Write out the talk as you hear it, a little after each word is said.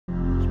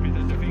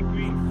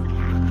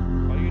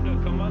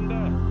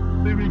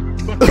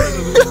fuck out of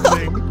this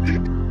thing.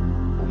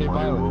 Hey,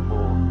 Violet.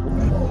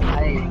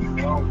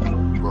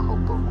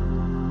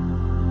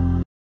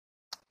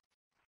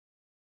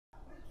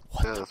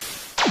 What?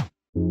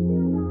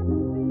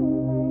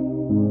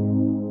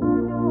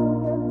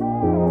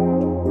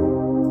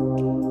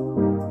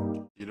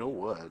 You know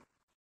what?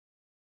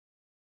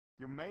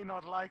 You may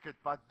not like it,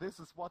 but this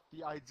is what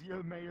the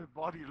ideal male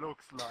body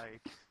looks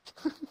like.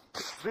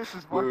 This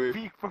is what Wait.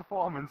 peak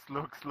performance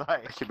looks I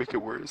like. can make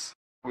it worse.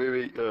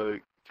 Wait,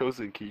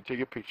 Chosen, can you take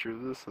a picture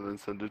of this and then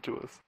send it to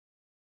us?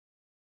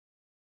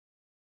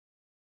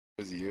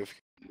 Is you?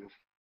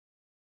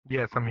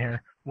 Yes, I'm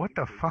here. What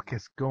the fuck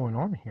is going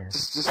on here?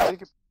 Just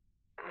take a.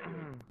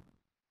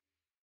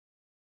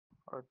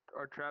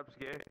 Are traps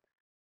gay?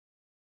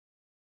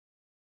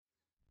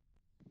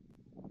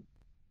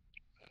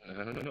 I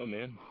don't know,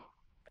 man.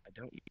 I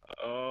don't.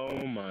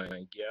 Oh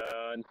my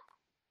god.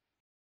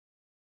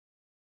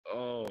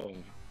 Oh.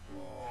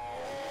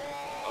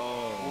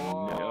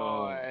 Oh no.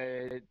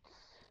 What?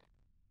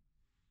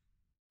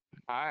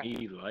 Hi.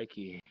 Me like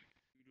it. You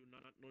do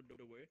not know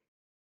the way?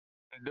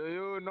 Do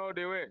you know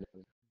the way?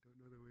 Don't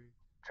know the way.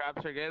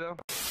 Traps are gay though?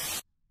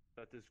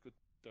 That is good,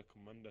 the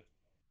commander.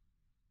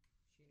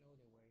 She know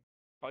the way.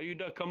 Are you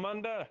the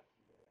commander?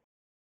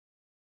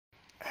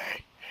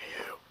 Hey,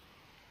 you.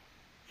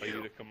 Are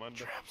you the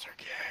commander? Traps are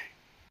gay.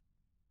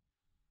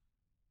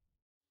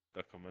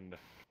 The commander.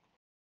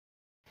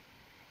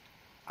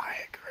 I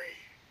agree.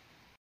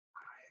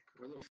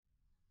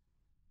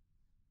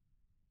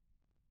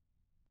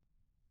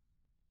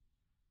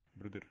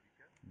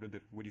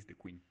 Brother, where is the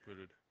queen?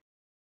 Brother.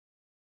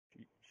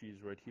 She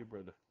is right here,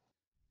 brother.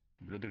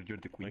 Brother, you're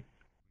the queen.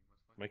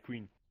 My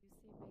queen.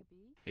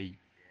 Hey,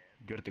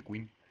 you're the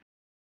queen.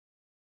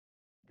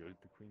 You're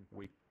the queen.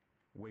 Wait,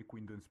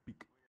 queen, don't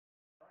speak.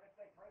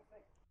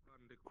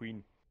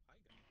 Queen.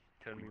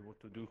 Tell me what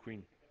to do,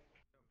 queen.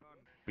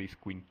 Please,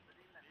 queen.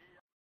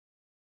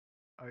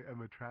 I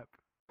am a trap.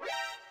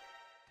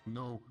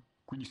 No,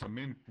 queen is a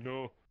man.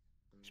 No.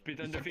 Spit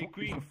on the thing,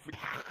 queen.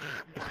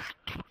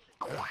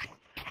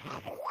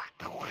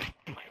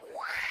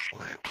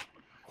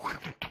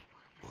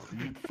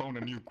 You found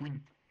a new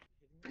queen.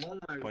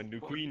 Find the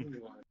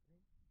queen.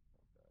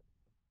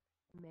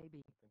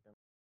 Maybe.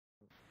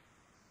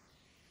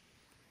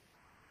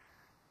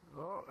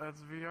 Oh,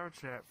 that's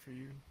VRChat for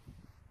you.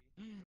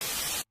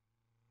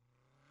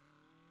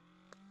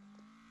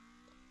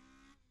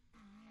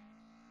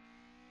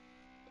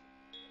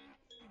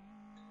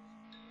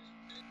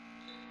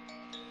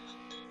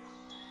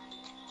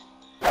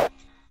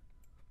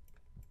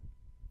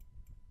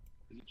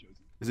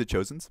 Is it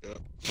Chosen's? Yeah.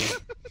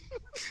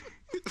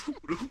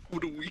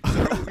 what a weak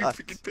throwing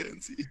freaking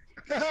pansy.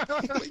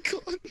 Oh my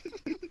god.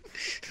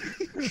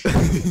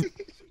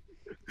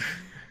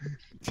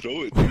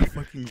 Throw it, dude.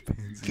 Fucking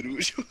pansy. Throw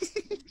it, Chosen.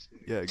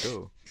 Yeah,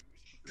 go.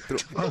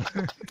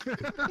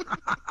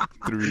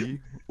 Three?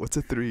 What's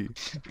a three?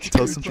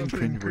 Tell something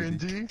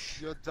cringeworthy.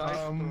 Your dice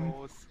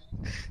throws.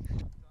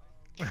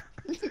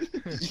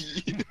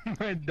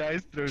 My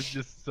dice throws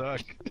just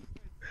suck.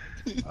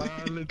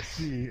 Let's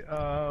see.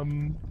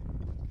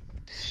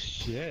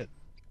 Shit.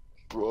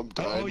 Bro, I'm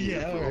dying. Oh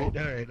yeah,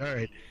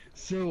 alright.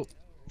 So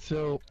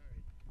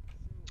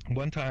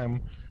one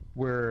time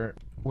when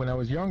I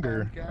was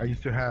younger, I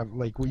used to have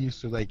we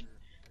used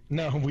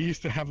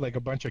to have like a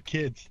bunch of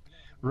kids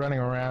running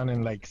around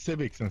in like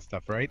Civics and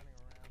stuff, right?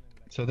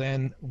 So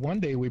then one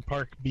day we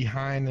parked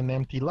behind an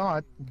empty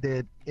lot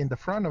that in the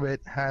front of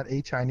it had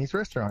a Chinese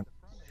restaurant.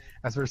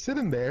 As we're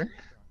sitting there,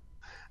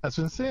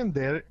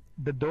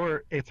 the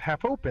door is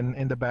half open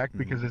in the back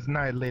because it's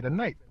late at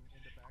night.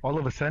 All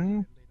of a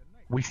sudden,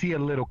 we see a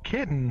little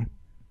kitten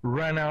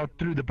run out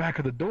through the back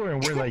of the door,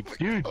 and we're like,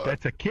 dude,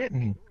 that's a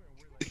kitten.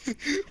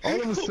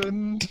 All of a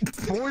sudden,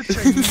 4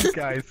 Chinese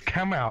guys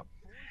come out.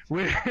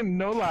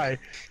 No lie,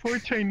 4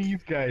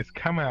 Chinese guys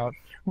come out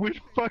with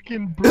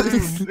fucking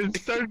brooms and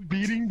start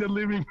beating the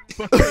living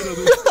fuck out of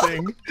this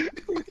thing.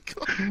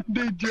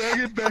 They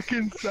drag it back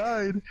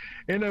inside,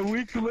 and a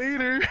week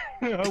later,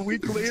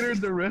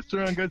 the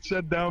restaurant got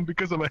shut down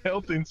because of a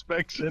health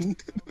inspection.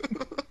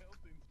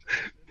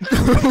 Think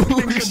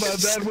about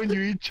that when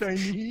you eat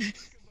Chinese.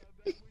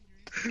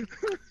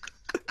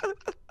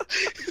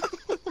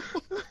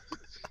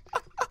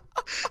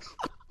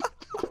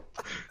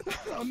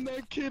 I'm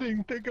not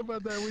kidding. Think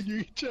about that when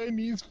you eat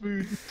Chinese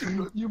food.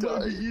 You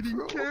might be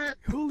eating cat.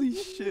 Holy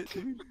shit,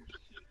 dude.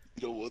 You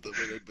don't want that,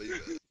 man. I'd buy you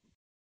that.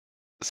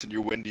 Listen,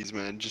 your Wendy's,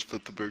 man. Just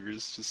flip the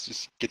burgers.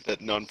 Just get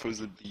that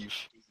non-frozen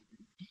beef.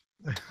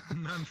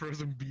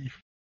 Non-frozen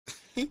beef.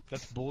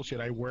 That's bullshit.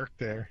 I work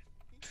there.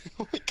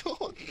 Oh my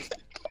god.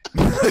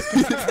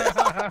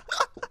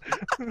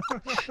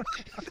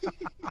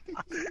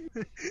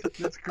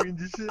 That's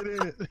cringy shit,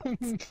 ain't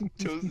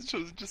it?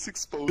 Chosen just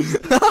exposed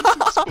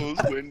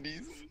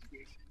Wendy's.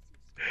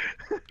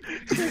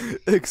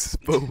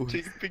 Exposed.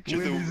 Take a picture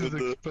Wendy's of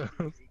the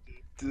exposed.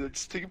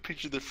 just take a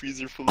picture of the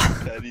freezer full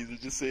of patties and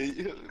just say,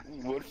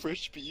 "What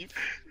fresh beef?"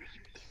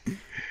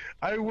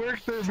 I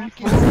worked there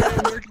before.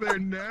 I work there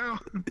now.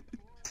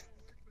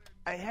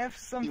 I have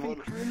something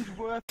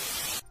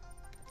cringeworthy.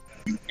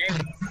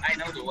 I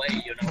know the way,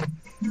 you know.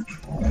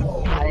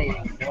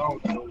 I know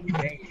the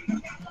way.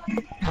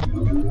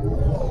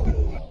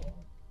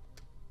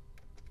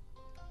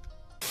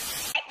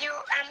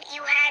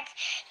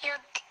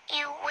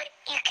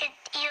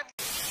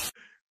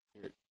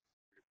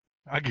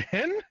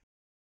 Again?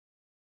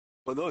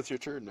 Well, no, it's your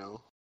turn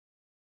now.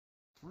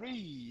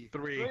 Three.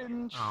 Three.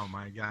 Cringe. Oh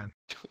my god.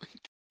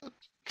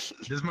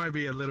 This might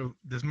be a little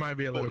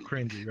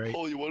cringy, right?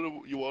 Oh, you wanna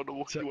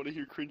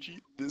hear cringy?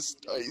 This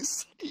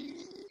dice.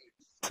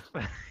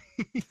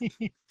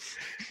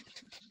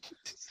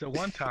 So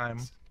one time,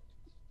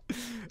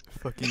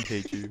 Fucking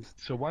hate you.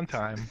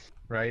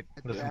 right?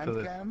 Listen to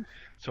this.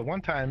 So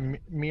one time,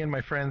 me and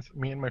my friends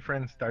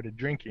started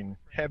drinking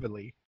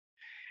heavily,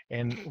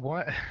 and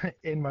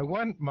my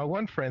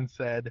one friend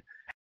said,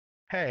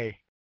 "Hey,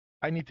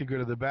 I need to go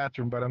to the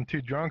bathroom, but I'm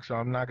too drunk, so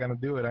I'm not gonna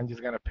do it. I'm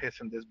just gonna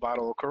piss in this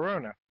bottle of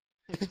Corona."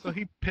 So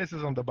he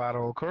pisses on the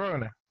bottle of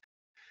Corona.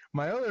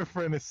 My other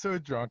friend is so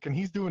drunk, and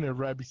he's doing it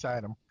right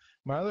beside him.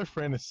 My other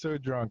friend is so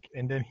drunk,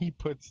 and then he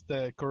puts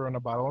the Corona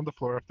bottle on the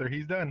floor after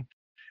he's done.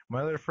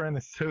 My other friend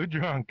is so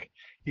drunk,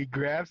 he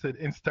grabs it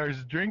and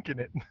starts drinking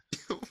it.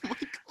 Oh my God.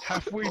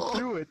 Halfway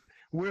through it,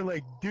 we're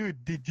like,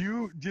 "Dude, did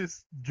you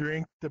just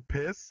drink the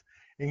piss?"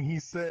 And he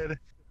said,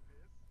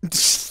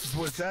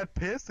 "Was that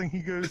piss?" And he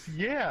goes,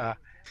 "Yeah."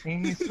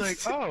 And he's like,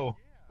 "Oh,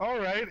 all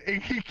right."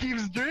 And he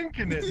keeps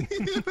drinking it.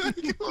 Oh my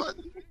God.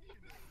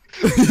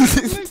 He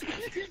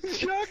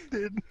chugged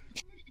it.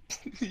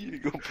 Here you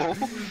go, Paul.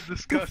 This is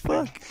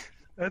disgusting.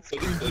 That's That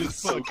cringy is as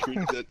so fuck.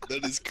 cringe.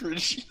 That is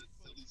cringy.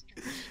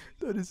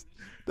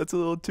 That's a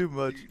little too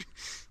much.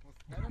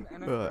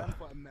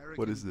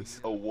 What is this?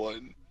 A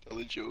one. Tell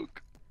a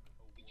joke.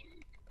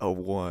 A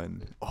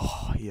 1.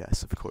 Oh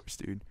yes, of course,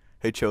 dude.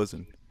 Hey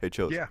Chosen.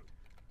 Yeah.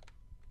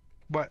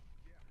 What?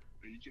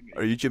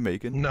 Are you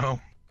Jamaican? No.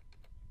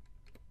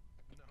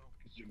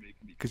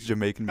 Cause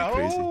Jamaican be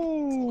crazy.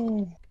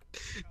 Oh.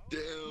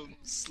 Damn,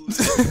 slick.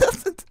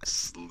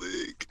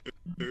 Slick.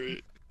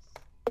 Alright.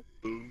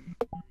 Boom.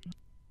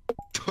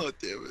 God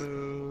damn it.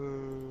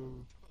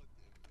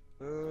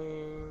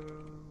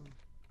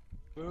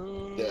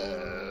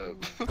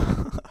 Dab.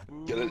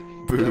 Get it?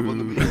 Dab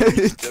on the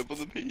haters. Dab on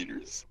the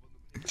haters.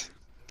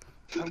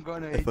 I'm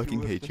gonna I hate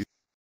fucking you hate you.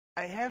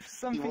 I have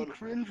something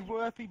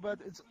cringeworthy, but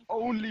it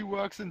only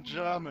works in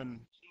German.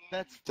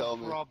 That's the Tell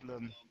me.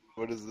 problem.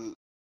 What is it?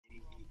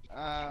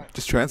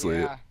 Just translate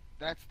it. Yeah,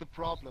 that's the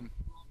problem.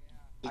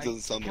 It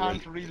doesn't sound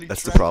can't right. really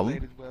That's the translate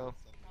problem? it well.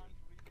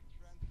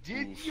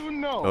 Did you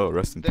know Oh,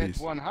 rest in that peace.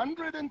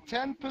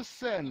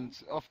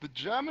 110% of the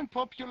German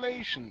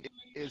population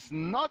is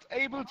not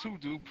able to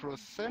do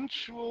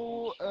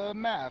procentual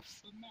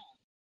maths?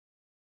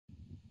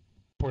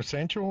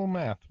 Percentual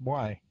math.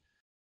 Why?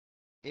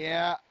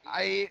 Yeah,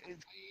 I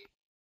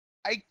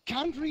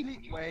can't really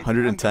wait.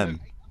 110. I'm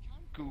gonna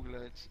Google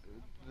it.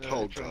 The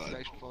Oh, God.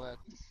 translation for that.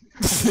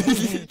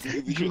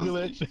 Google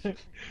it.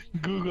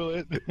 Google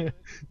it.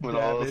 When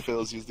Dab all else it.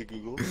 fails, use the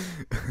Google.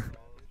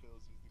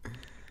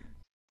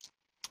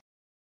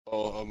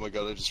 Oh my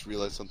God! I just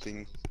realized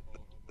something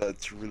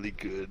that's really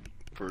good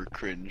for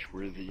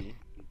cringe-worthy.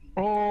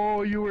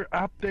 Oh, you were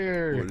up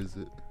there. What is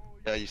it?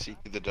 Yeah, you see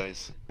the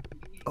dice.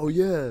 Oh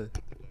yeah.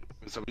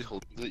 When somebody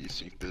holds it, you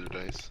see the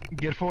dice.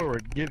 Get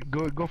forward.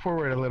 Go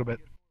forward a little bit.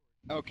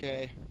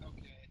 Okay.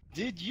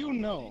 Did you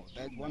know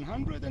that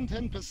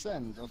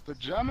 110% of the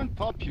German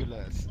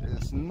populace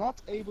is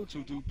not able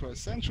to do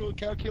percentual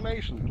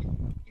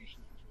calculation?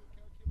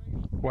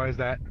 Why is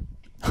that?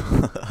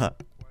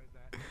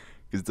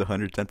 Because it's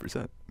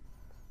 110%.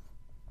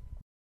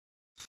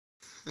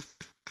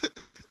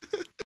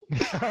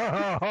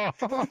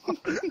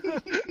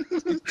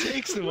 It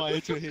takes a while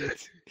to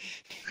hit.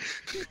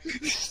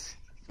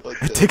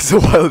 It takes a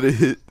while to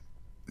hit.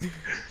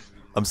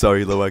 I'm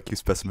sorry, low IQ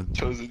specimen.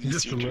 Chosen,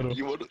 Just a little.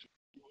 You want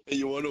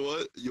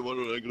what? You want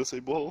what I'm gonna say,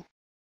 Ball?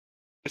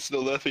 It's no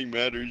laughing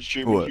matter. It's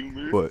German What?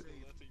 humor. What?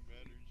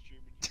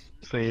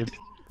 Saved.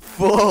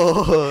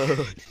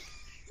 Fuck.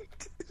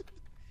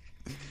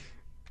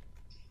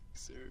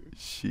 Sir,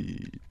 She.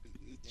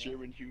 it's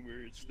German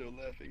humor. It's no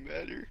laughing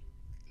matter.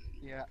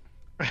 Yeah.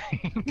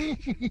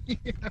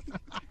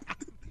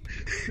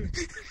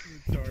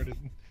 Retarded.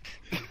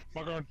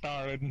 Fucking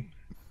retarded.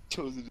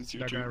 Chosen, it's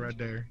your That guy turn. right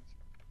there.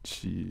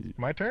 She.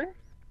 My turn?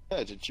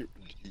 Yeah, did you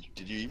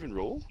even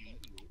roll?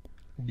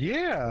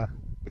 Yeah.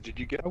 What did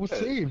you get? I was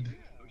saved.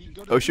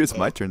 Oh shit, it's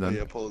my turn then.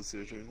 Yeah, Paul, it's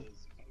your turn.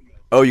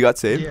 Oh, you got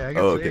saved? Yeah, I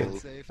got Oh,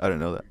 saved. okay. I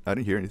didn't know that. I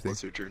didn't hear anything.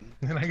 It's your turn.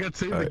 And I got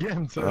saved Alright.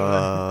 again,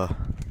 so...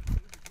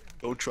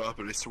 Don't drop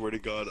it. I swear to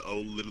God,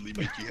 I'll literally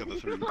make you have a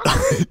third.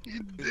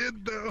 You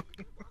did, though.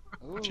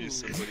 Choose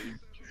somebody.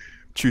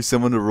 Choose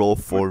someone to roll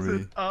for Puts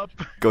me. it up.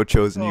 Go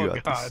Chosen, Oh, you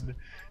got this.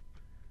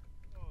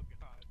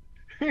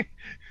 God.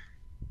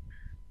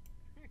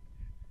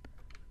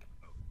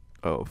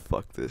 Oh,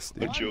 fuck this,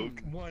 A dude.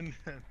 joke. One.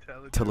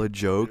 Tell a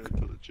joke? Yeah,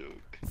 tell a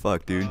joke.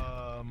 Fuck, dude.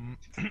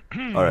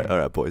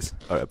 Alright, boys.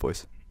 Alright,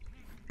 boys.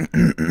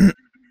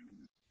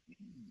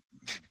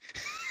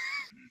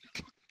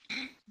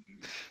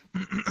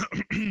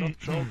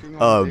 choking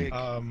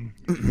on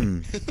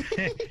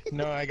dick.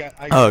 No, I got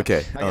Oh,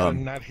 okay. I got a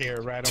nut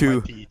hair right on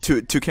my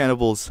teeth. Two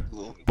cannibals,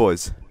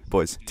 boys,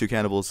 two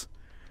cannibals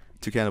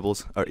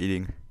are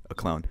eating a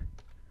clown.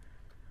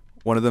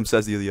 One of them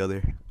says to the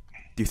other,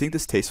 "Do you think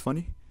this tastes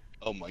funny?"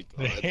 Oh my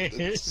god.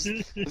 That's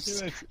cute.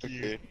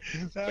 okay.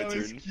 That My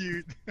was turn.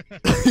 cute.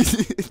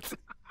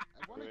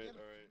 Alright.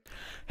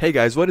 Hey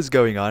guys, what is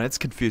going on? It's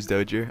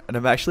ConfusedDoge, and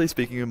I'm actually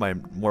speaking in my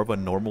more of a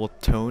normal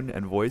tone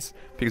and voice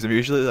because I'm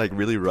usually like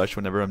really rushed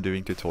whenever I'm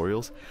doing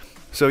tutorials.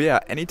 So yeah,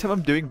 anytime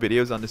I'm doing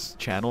videos on this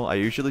channel, I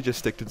usually just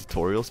stick to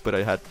tutorials, but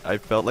I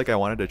felt like I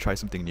wanted to try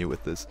something new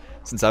with this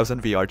since I was on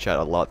VRChat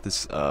a lot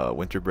this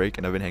winter break,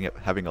 and I've been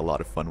having a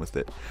lot of fun with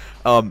it.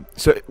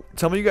 So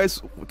tell me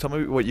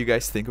what you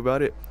guys think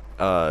about it.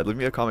 Leave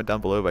me a comment down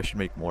below if I should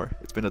make more.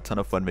 It's been a ton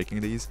of fun making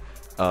these.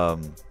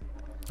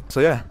 So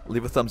yeah,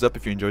 leave a thumbs up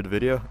if you enjoyed the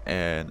video,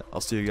 and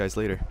I'll see you guys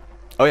later.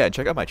 Oh yeah, and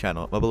check out my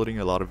channel. I'm uploading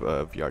a lot of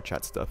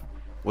VRChat stuff,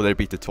 whether it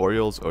be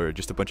tutorials or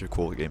just a bunch of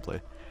cool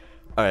gameplay.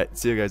 Alright,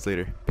 see you guys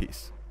later.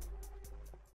 Peace.